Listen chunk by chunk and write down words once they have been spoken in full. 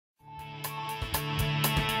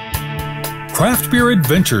Craft Beer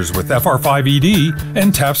Adventures with FR5ED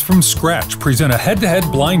and Taps from Scratch present a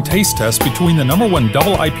head-to-head blind taste test between the #1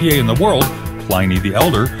 double IPA in the world, Pliny the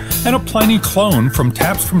Elder, and a Pliny clone from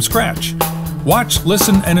Taps from Scratch. Watch,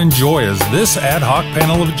 listen, and enjoy as this ad hoc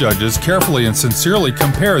panel of judges carefully and sincerely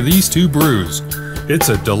compare these two brews. It's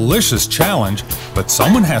a delicious challenge, but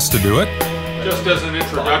someone has to do it. Just as an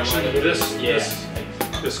introduction to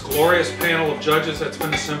this glorious panel of judges that's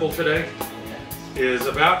been assembled today is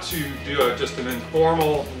about to do just an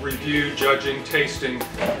informal review, judging, tasting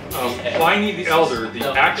of Pliny the Elder,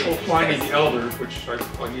 the actual Pliny the Elder, which I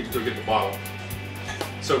need to go get the bottle.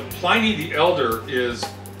 So Pliny the Elder is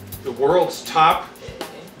the world's top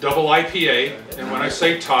double IPA, and when I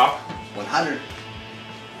say top, 100.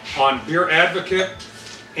 On Beer Advocate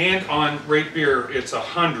and on Rate Beer, it's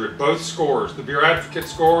 100, both scores. The Beer Advocate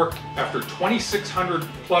score, after 2,600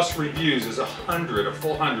 plus reviews, is 100, a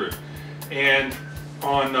full 100. And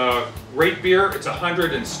on Rate Beer, it's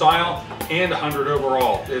 100 in style and 100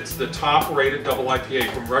 overall. It's the top rated double IPA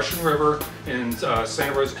from Russian River in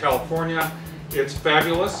Santa Rosa, California. It's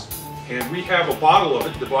fabulous, and we have a bottle of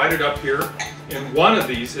it divided up here. In one of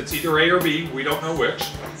these, it's either A or B, we don't know which.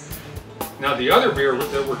 Now the other beer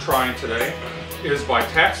that we're trying today is by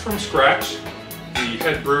Taps from Scratch. The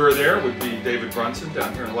head brewer there would be David Brunson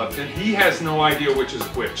down here on the left hand. He has no idea which is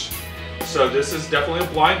which. So this is definitely a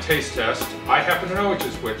blind taste test. I happen to know which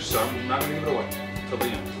is which, so I'm not going to give it away until the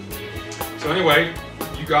end. So anyway,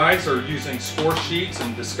 you guys are using score sheets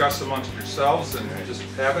and discuss amongst yourselves and just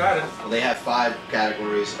have at it. Well, they have 5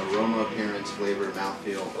 categories: aroma, appearance, flavor,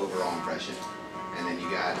 mouthfeel, overall impression. And then you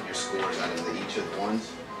got your scores out of each of the ones.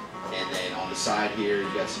 And then on the side here, you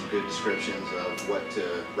got some good descriptions of what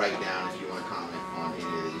to write down if you want to comment on any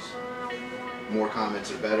of these. More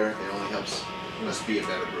comments are better. It only helps us be a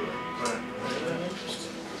better brewer.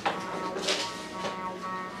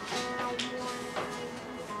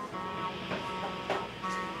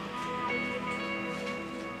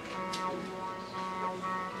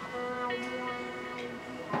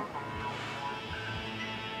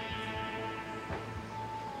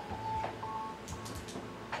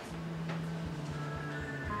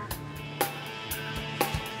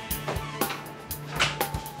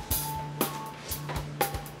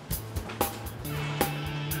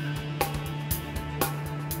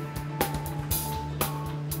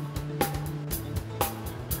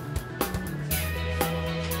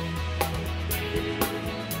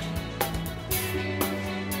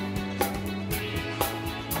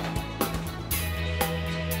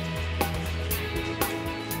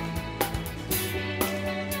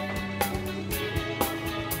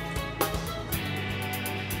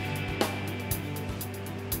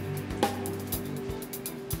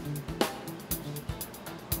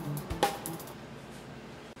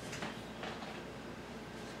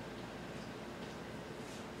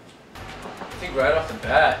 I think right off the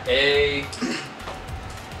bat, as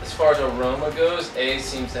far as aroma goes, A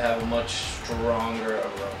seems to have a much stronger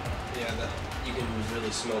aroma. Yeah, you can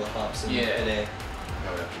really smell the hops in A. I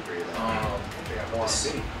would have to agree with that. I think I want to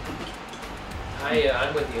see.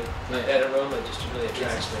 I'm with you. That aroma just really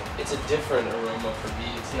attracts me. It's a different aroma for B.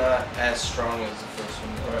 It's not as strong as the first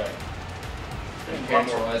one. Right.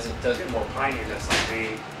 Appearance-wise, it does get more pininess on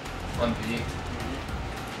B. On B.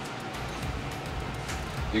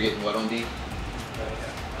 You're getting what on D?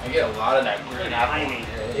 I get a lot of that green apple. Piney.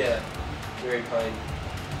 Yeah, very pine,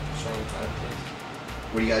 strong pine taste.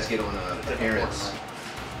 What do you guys get on appearance?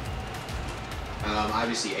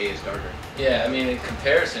 Obviously A is darker. Yeah, I mean in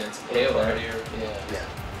comparison, it's paler. Yeah.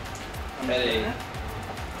 Had A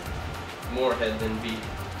more head than B.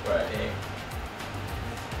 Right. A.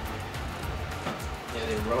 Yeah,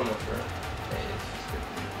 the aroma for A is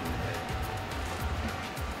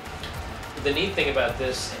good. The neat thing about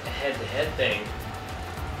this head-to-head thing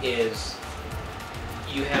is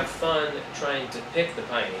you have fun trying to pick the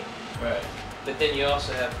piney, Right. but then you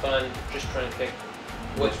also have fun just trying to pick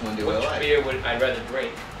Which one do I which like? beer would I'd rather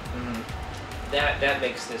drink. Mm-hmm. That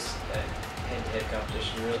makes this head-to-head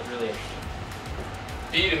competition really interesting.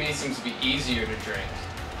 B to me seems to be easier to drink.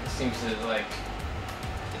 It seems to like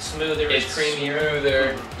It's smoother, it's creamier.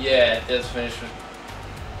 smoother. Yeah, it does finish with.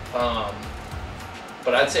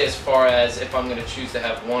 But I'd say as far as if I'm gonna choose to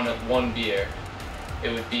have one beer,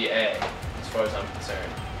 it would be A, as far as I'm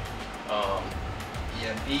concerned.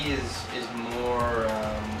 Yeah, B is more.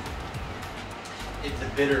 The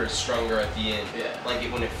bitter is stronger at the end. Yeah. Like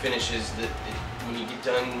when it finishes, when you get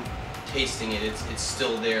done tasting it, it's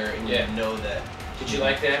still there, and you know that. Did you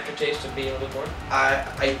like the aftertaste of B a little bit more?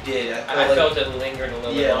 I did. I felt it lingered a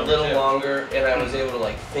little bit longer. Yeah, a little too. longer, and I was able to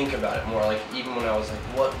like think about it more. Like even when I was like,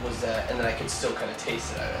 "What was that?" and then I could still kind of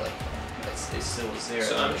taste it. I like it still was there.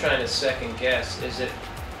 So I'm trying to second guess. Is it,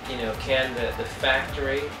 can the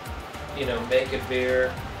factory, make a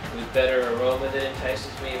beer with better aroma that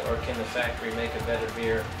entices me, or can the factory make a better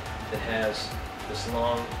beer that has this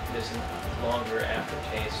longer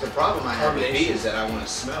aftertaste? The problem I have with B Carbonation. is that I want to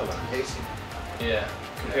smell what I'm tasting. Yeah,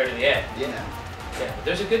 compared to the A. Yeah. Yeah, but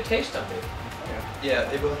there's a good taste on it. Yeah,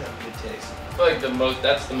 they both have good taste. I feel like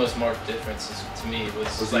that's the most marked difference to me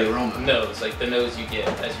was the like aroma. nose, like the nose you get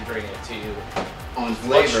as you're drinking it to you. On Much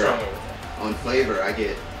flavor, stronger with it. on flavor, I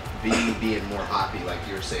get B being more hoppy, like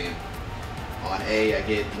you were saying. On A, I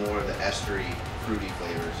get more of the estery, fruity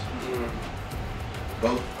flavors.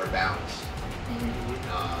 Both are balanced.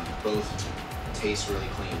 Both taste really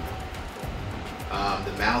clean.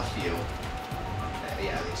 The mouthfeel,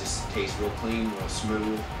 yeah, they just taste real clean, real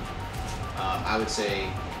smooth. I would say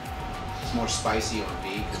it's more spicy on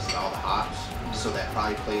B because of all the hops, so that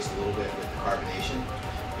probably plays a little bit with the carbonation.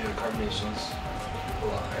 Yeah, carbonation's a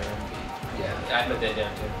lot higher than B. Yeah, I put that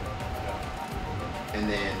down too. And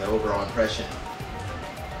then the overall impression,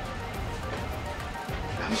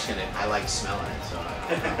 I like smelling it, so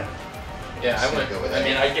Yeah, Just gonna go with A.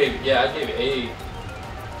 I gave A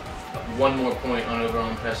one more point on overall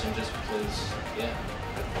impression just because,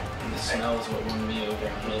 the smell is what won me over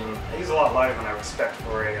on it. He's a lot lighter than I expect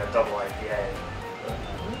for a double IPA.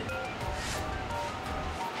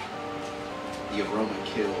 the aroma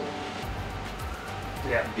killed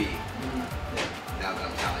Yeah. B. Now that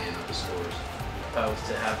I'm tallying up the scores.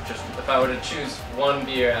 If I were to choose one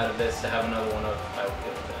beer out of this to have another one of, I would go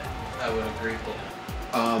with that. I would agree.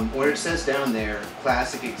 Where it says down there,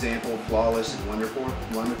 classic example, flawless and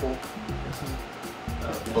wonderful,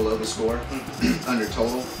 below the score, under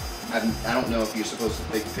total. I don't know if you're supposed to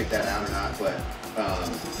pick that out or not, but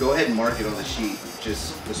go ahead and mark it on the sheet,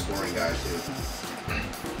 just the scoring guys do.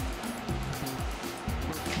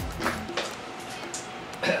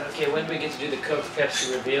 Okay, when do we get to do the Coke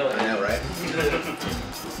Pepsi reveal? I know, right?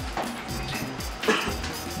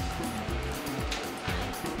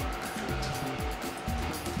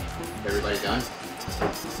 Everybody done?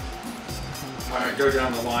 All right, go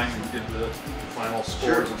down the line and give the final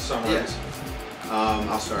scores and summaries.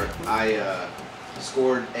 I'll start. I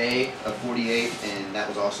scored A of 48, and that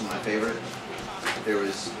was also my favorite. There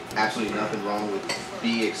was absolutely nothing wrong with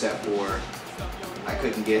B except for I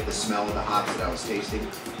couldn't get the smell of the hops that I was tasting.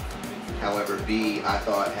 However, B I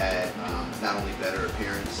thought had not only better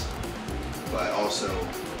appearance, but also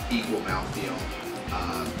equal mouthfeel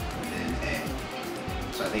than A.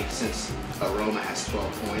 So I think since aroma has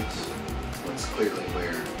 12 points, that's clearly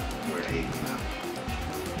where A came out.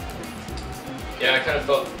 Yeah, I kind of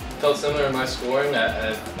felt similar in my scoring.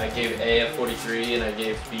 I gave A a 43 and I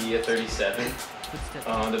gave B a 37.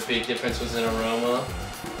 The big difference was in aroma.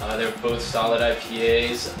 They're both solid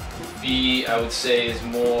IPAs. B, I would say, is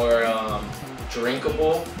more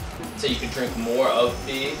drinkable, so you could drink more of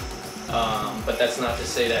B. But that's not to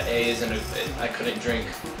say that A isn't. I couldn't drink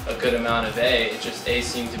a good amount of A. It's just A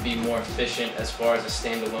seemed to be more efficient as far as a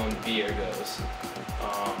standalone beer goes.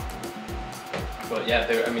 But yeah,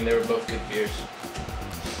 they were both good beers.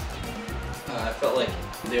 I felt like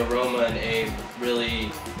the aroma in A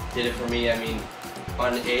really did it for me. I mean,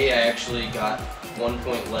 on A, I actually got 1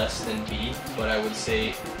 point less than B, but I would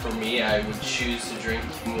say for me, I would choose to drink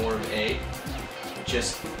more of A.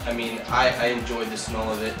 I enjoyed the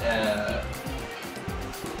smell of it. I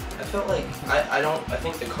felt like, I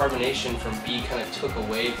think the carbonation from B kind of took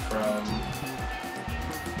away from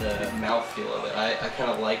the mouthfeel of it. I kind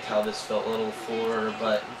of liked how this felt a little fuller,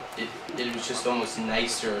 but it was just almost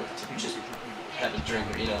nicer to just have a drink,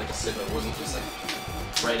 like a sip. It wasn't just like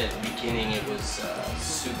right at the beginning it was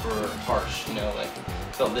super harsh, I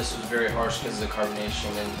felt this was very harsh because of the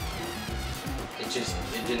carbonation, and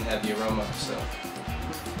it didn't have the aroma. So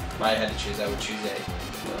if I had to choose, I would choose A.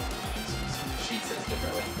 The sheet says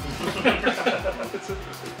differently.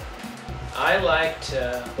 I liked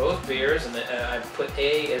both beers, and I put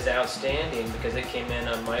A as outstanding because it came in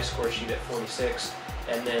on my score sheet at 46,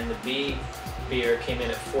 and then the B beer came in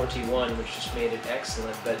at 41, which just made it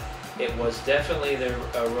excellent. But it was definitely the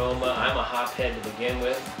aroma. I'm a hop head to begin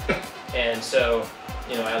with, and so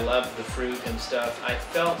I love the fruit and stuff. I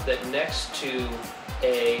felt that next to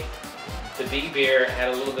A, the B beer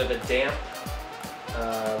had a little bit of a damp,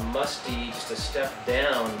 musty, just a step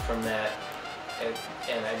down from that.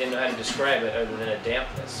 And I didn't know how to describe it other than a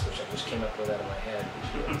dampness, which I just came up with out of my head.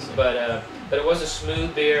 But it was a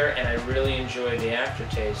smooth beer, and I really enjoyed the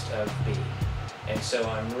aftertaste of B. And so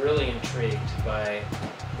I'm really intrigued by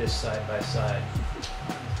this side-by-side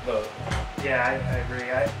vote. Yeah, I agree.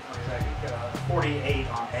 I think 48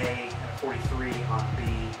 on A and 43 on B.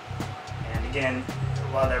 again,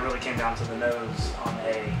 a lot of that really came down to the nose on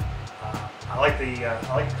A. I like the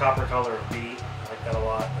copper color of B. I like that a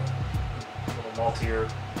lot. A little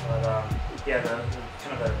maltier, but yeah, the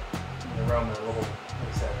kind of the aroma, a little, what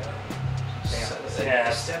is that?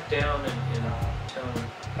 A step down in tone.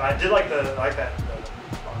 I did like that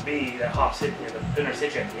on B, that hops hit you, the bitterness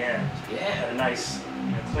hit you at the end. Yeah. Had a nice,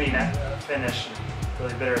 clean finish, and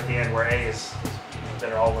really bitter at the end. Where A is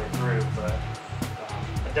bitter all the way through. But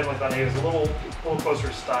I definitely thought A was a little closer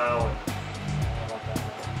to style, and I like that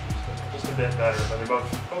just a bit better. But they're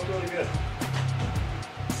both really good.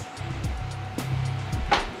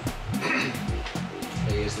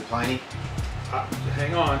 Hey, is the Pliny?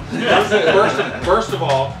 Hang on. First of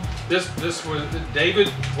all, this was David.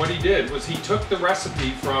 What he did was he took the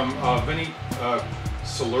recipe from Vinny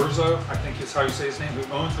Salurzo, I think is how you say his name,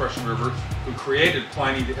 who owns Russian River, who created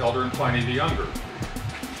Pliny the Elder and Pliny the Younger.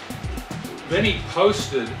 Vinny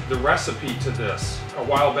posted the recipe to this a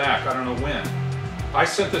while back. I don't know when. I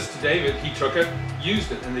sent this to David. He took it,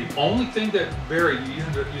 used it, and the only thing that varied, you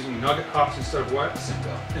ended up using nugget hops instead of what?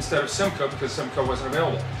 Simcoe. Instead of Simcoe, because Simcoe wasn't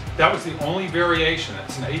available. That was the only variation.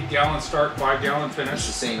 It's an 8-gallon start, 5-gallon It's finish.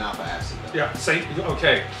 the same alpha acid though. Yeah, same.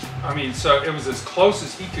 Okay. I mean, so it was as close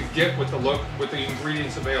as he could get with the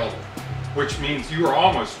ingredients available, which means you were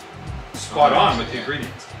almost spot on with the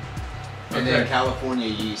ingredients. And then California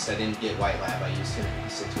yeast, I didn't get white lab. I used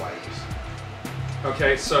 1056 white yeast.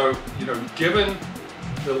 Okay, so given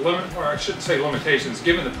the or I shouldn't say limitations,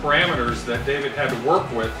 given the parameters that David had to work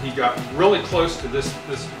with, he got really close to this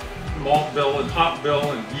malt bill and hop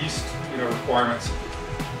bill and yeast requirements.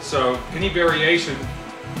 So any variation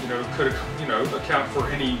could account for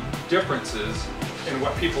any differences in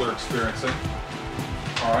what people are experiencing.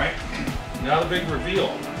 All right, now the big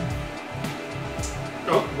reveal.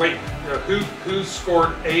 Oh wait, who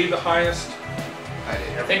scored A the highest? I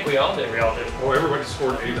did. I think we all did. We all did. Oh, everybody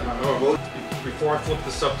scored A the highest. Oh, before I flip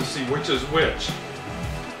this up to see which is which.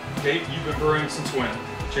 Dave, you've been brewing since when?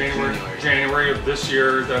 January of this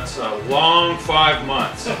year. That's a long 5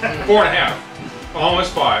 months. 4.5.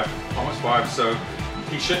 Almost five. So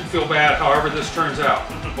he shouldn't feel bad however this turns out.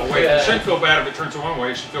 But wait, he shouldn't feel bad if it turns one way.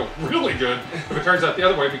 He should feel really good if it turns out the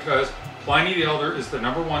other way, because Pliny the Elder is the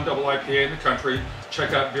 #1 double IPA in the country.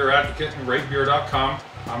 Check out Beer Advocate and ratebeer.com.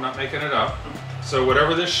 I'm not making it up. So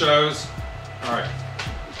whatever this shows, all right.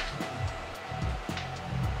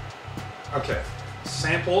 Okay,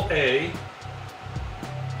 sample A.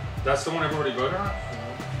 That's the one everybody voted on?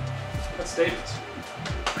 That's David's.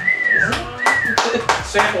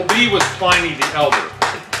 Sample B was Pliny the Elder.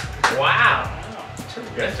 Wow.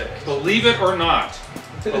 Terrific. Believe it or not.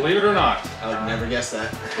 Believe it or not. I would never guess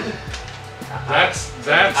that. That's.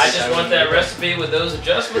 I just want that recipe with those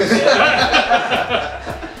adjustments.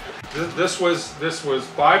 This was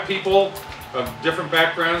 5 people of different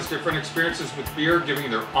backgrounds, different experiences with beer, giving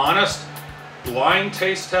their honest, blind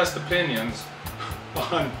taste test opinions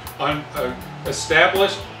on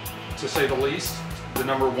established, to say the least, the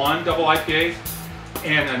 #1 double IPA,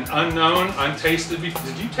 and an unknown, untasted.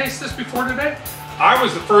 Did you taste this before today? I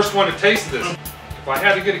was the first one to taste this. If I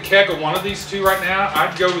had to get a keg of one of these two right now,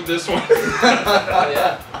 I'd go with this one.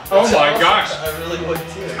 Yeah. Oh my gosh. I really would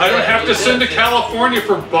too. I don't have to send to California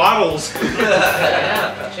for bottles.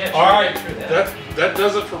 Yeah. All right, that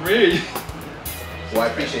does it for me. Well, I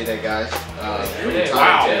appreciate that, guys.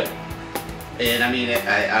 Wow. And I mean,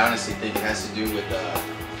 I honestly think it has to do with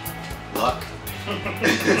luck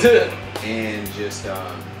and just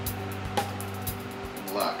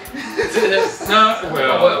luck. No,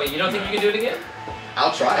 well, Wait, you don't think you can do it again?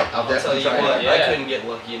 I'll try it. I'll Tell definitely you try what, it. Yeah. I couldn't get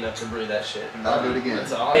lucky enough to brew that shit. I'll do it again.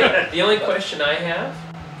 That's awesome. The only question I have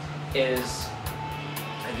is,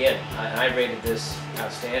 again, I rated this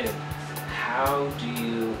outstanding. How do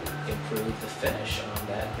you improve the finish on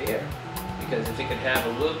that beer? Because if it could have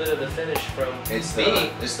a little bit of the finish from It's B,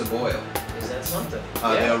 the boil. is that something?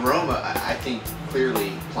 The aroma, I think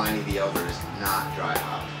clearly Pliny the Elder is not dry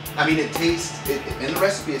hop. I mean, it tastes, in the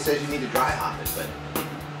recipe it says you need to dry hop it, but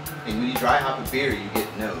when you dry hop a beer, you get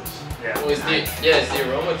nose. Yeah. Well, is the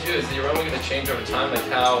aroma too? Is the aroma going to change over time? Like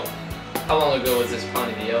how long ago was this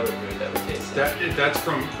Pliny the Elder brew that we tasted? that's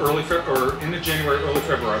from end of January, early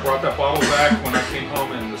February. I brought that bottle back when I came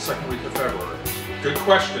home in the second week of February. Good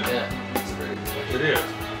question. Yeah. It's a very good question. It is.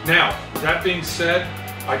 Now, that being said,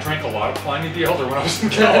 I drank a lot of Pliny the Elder when I was in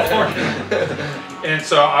California. And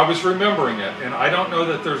so I was remembering it, and I don't know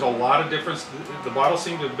that there's a lot of difference. The bottle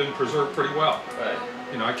seemed to have been preserved pretty well. Right.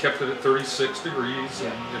 I kept it at 36 degrees,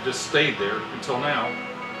 and it just stayed there until now,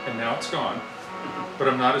 and now it's gone. But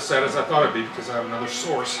I'm not as sad as I thought it'd be because I have another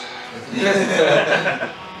source.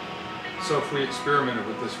 So if we experimented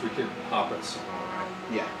with this, we could hop it somewhere, right?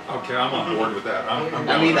 Yeah. Okay, I'm on board with that. I'm I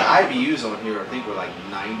down mean, with the that. IBUs on here, I think, were like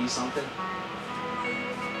 90 something.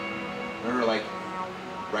 Remember, like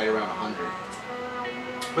right around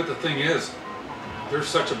 100. But the thing is, there's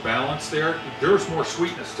such a balance there. There's more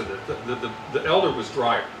sweetness to this. The Elder was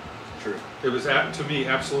drier. True. It was, to me,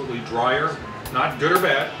 absolutely drier. Not good or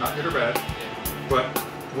bad, not good or bad. But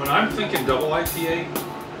when I'm thinking double IPA,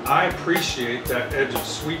 I appreciate that edge of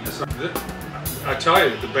sweetness. I tell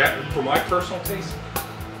you, for my personal taste,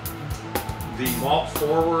 the malt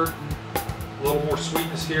forward, a little more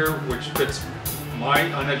sweetness here, which fits my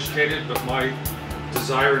uneducated, but my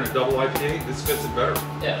desire in a double IPA, this fits it better.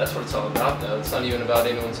 Yeah, that's what it's all about, though. It's not even about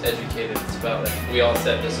anyone's educated. It's about, like, we all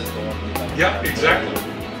said this is the one we like. Yeah, exactly.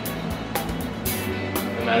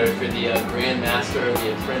 No matter if you're the grandmaster or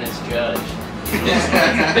the apprentice judge.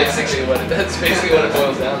 That's basically what it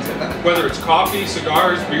boils down to. Whether it's coffee,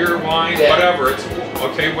 cigars, beer, wine, Yeah. whatever, it's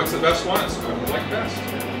okay. What's the best one? It's what you like best.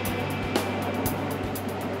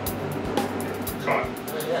 Caught.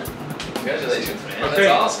 Oh, yeah. Congratulations, man. Okay, That's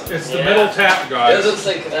awesome. it's the Yeah. middle tap, I guys. was just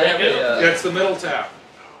like, can I have a, It's the middle tap.